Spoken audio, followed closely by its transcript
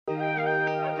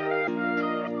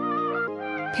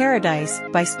Paradise,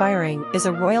 by Spiring, is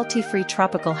a royalty-free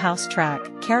tropical house track,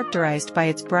 characterized by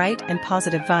its bright and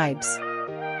positive vibes.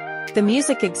 The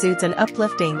music exudes an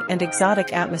uplifting and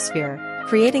exotic atmosphere,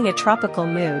 creating a tropical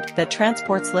mood that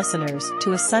transports listeners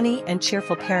to a sunny and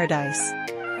cheerful paradise.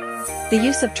 The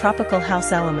use of tropical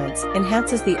house elements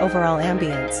enhances the overall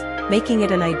ambience, making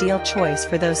it an ideal choice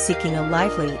for those seeking a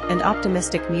lively and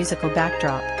optimistic musical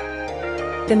backdrop.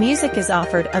 The music is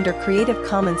offered under Creative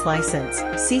Commons license,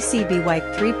 CC BY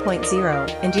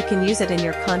 3.0, and you can use it in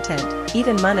your content,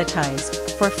 even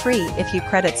monetized, for free if you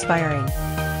credit Spiring.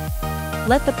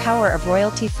 Let the power of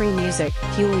royalty-free music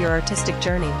fuel your artistic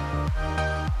journey.